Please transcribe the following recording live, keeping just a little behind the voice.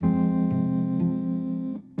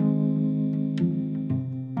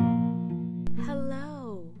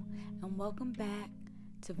welcome back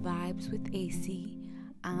to Vibes with AC.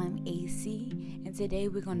 I'm AC, and today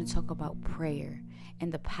we're going to talk about prayer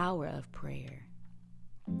and the power of prayer.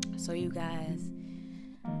 So, you guys,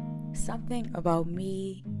 something about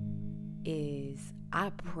me is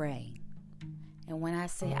I pray. And when I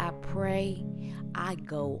say I pray, I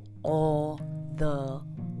go all the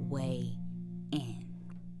way in.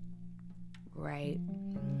 Right?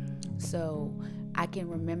 So I can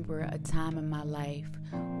remember a time in my life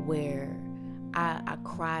where I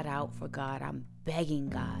cried out for God. I'm begging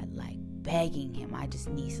God, like begging Him. I just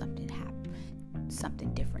need something to happen,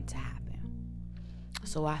 something different to happen.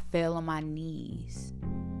 So I fell on my knees.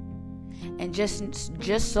 And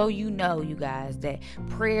just so you know, you guys, that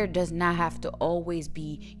prayer does not have to always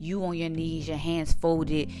be you on your knees, your hands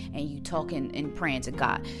folded, and you talking and praying to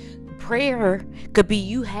God. Prayer could be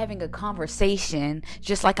you having a conversation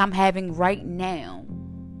just like I'm having right now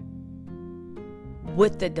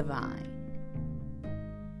with the divine.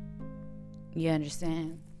 You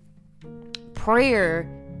understand? Prayer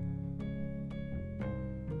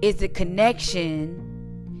is the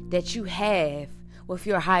connection that you have with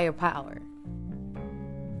your higher power.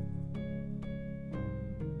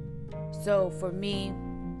 So for me,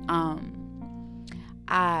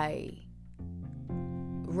 I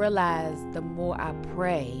realize the more I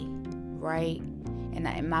pray, right?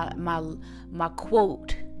 And my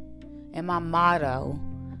quote and my motto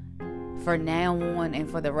for now on and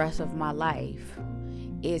for the rest of my life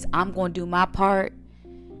is I'm going to do my part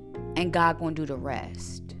and God going to do the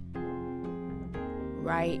rest.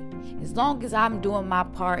 Right? As long as I'm doing my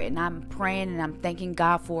part and I'm praying and I'm thanking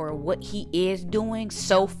God for what He is doing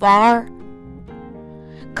so far.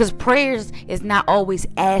 Because prayers is not always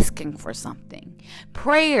asking for something.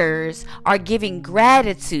 Prayers are giving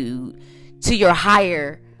gratitude to your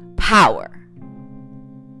higher power.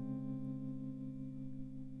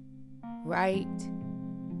 Right?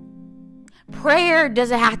 Prayer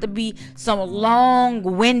doesn't have to be some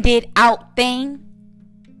long-winded out thing.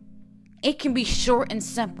 It can be short and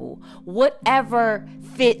simple. Whatever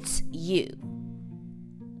fits you.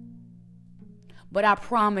 But I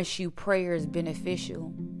promise you, prayer is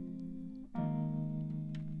beneficial.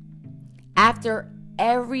 After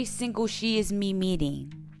every single She Is Me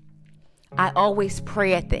meeting, I always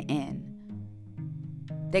pray at the end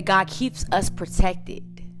that God keeps us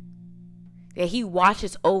protected, that He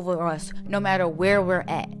watches over us no matter where we're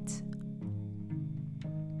at.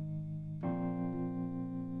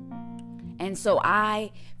 And so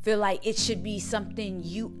I feel like it should be something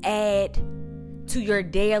you add to your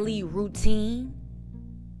daily routine.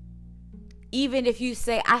 Even if you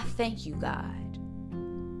say, I thank you, God.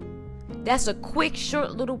 That's a quick,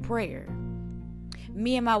 short little prayer.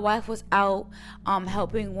 Me and my wife was out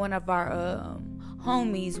helping one of our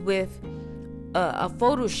homies with a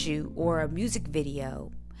photo shoot or a music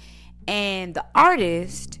video. And the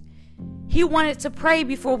artist, he wanted to pray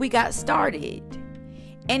before we got started.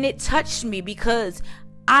 And it touched me because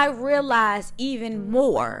I realized even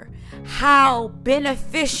more how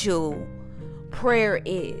beneficial prayer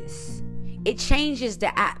is. It changes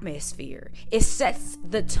the atmosphere. It sets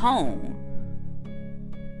the tone,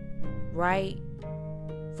 right,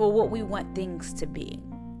 for what we want things to be.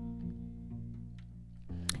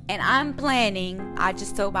 And I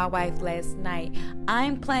just told my wife last night,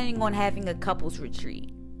 I'm planning on having a couples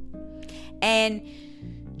retreat. And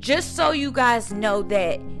just so you guys know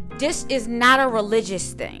that this is not a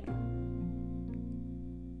religious thing,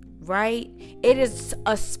 right? It is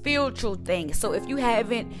a spiritual thing. So if you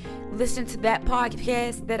haven't listened to that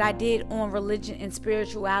podcast that I did on religion and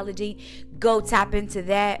spirituality, go tap into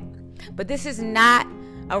that. But this is not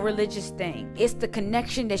a religious thing. It's the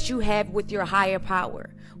connection that you have with your higher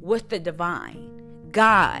power, with the divine,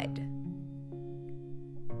 God,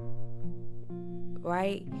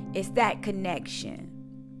 right? It's that connection.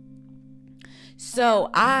 So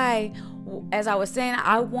as I was saying,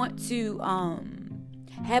 I want to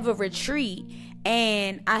have a retreat,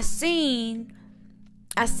 and I seen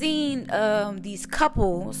these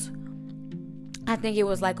couples. I think it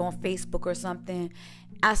was like on Facebook or something.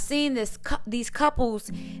 I seen these couples.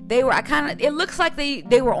 It looks like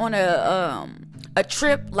they were on a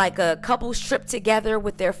trip, like a couples trip together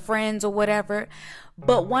with their friends or whatever.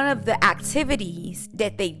 But one of the activities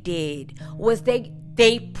that they did was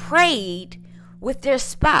they prayed with their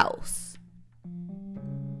spouse,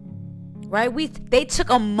 right? They took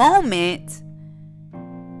a moment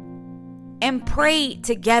and prayed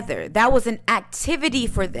together. That was an activity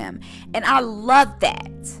for them, and I love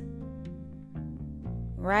that,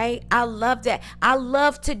 right? I love that. I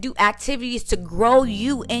love to do activities to grow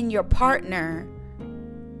you and your partner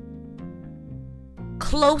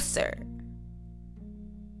closer.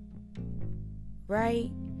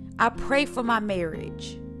 right? I pray for my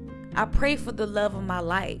marriage. I pray for the love of my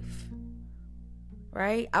life,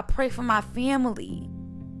 right? I pray for my family.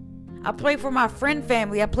 I pray for my friend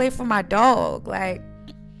family. I pray for my dog. Like,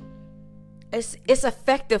 it's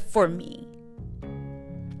effective for me.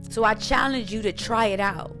 So I challenge you to try it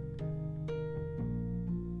out.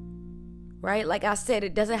 Right? Like I said,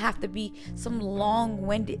 it doesn't have to be some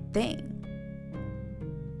long-winded thing.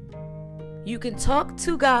 You can talk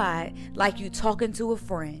to God like you talking to a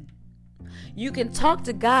friend. You can talk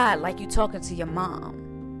to God like you talking to your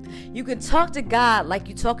mom. You can talk to God like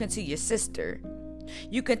you talking to your sister.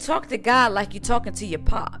 You can talk to God like you talking to your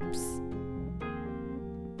pops.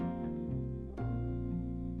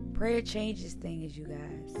 Prayer changes things, you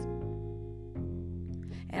guys.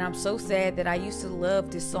 And I'm so sad that I used to love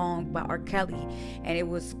this song by R. Kelly, and it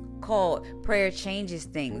was called Prayer Changes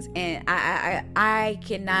Things. And I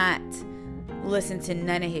cannot listen to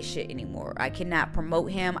none of his shit anymore. I cannot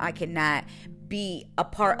promote him. I cannot be a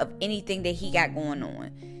part of anything that he got going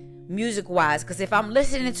on, music wise. Because if I'm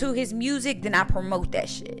listening to his music, then I promote that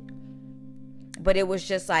shit. But it was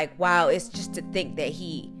just like, wow, it's just to think that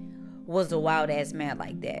he was a wild ass man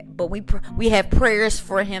like that. But we have prayers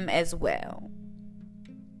for him as well.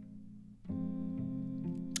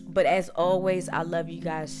 But as always, I love you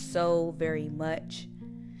guys so very much.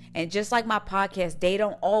 And just like my podcast, they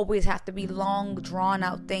don't always have to be long, drawn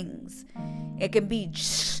out things. It can be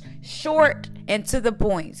short and to the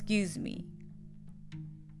point. Excuse me.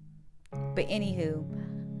 But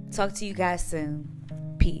anywho, talk to you guys soon.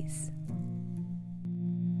 Peace.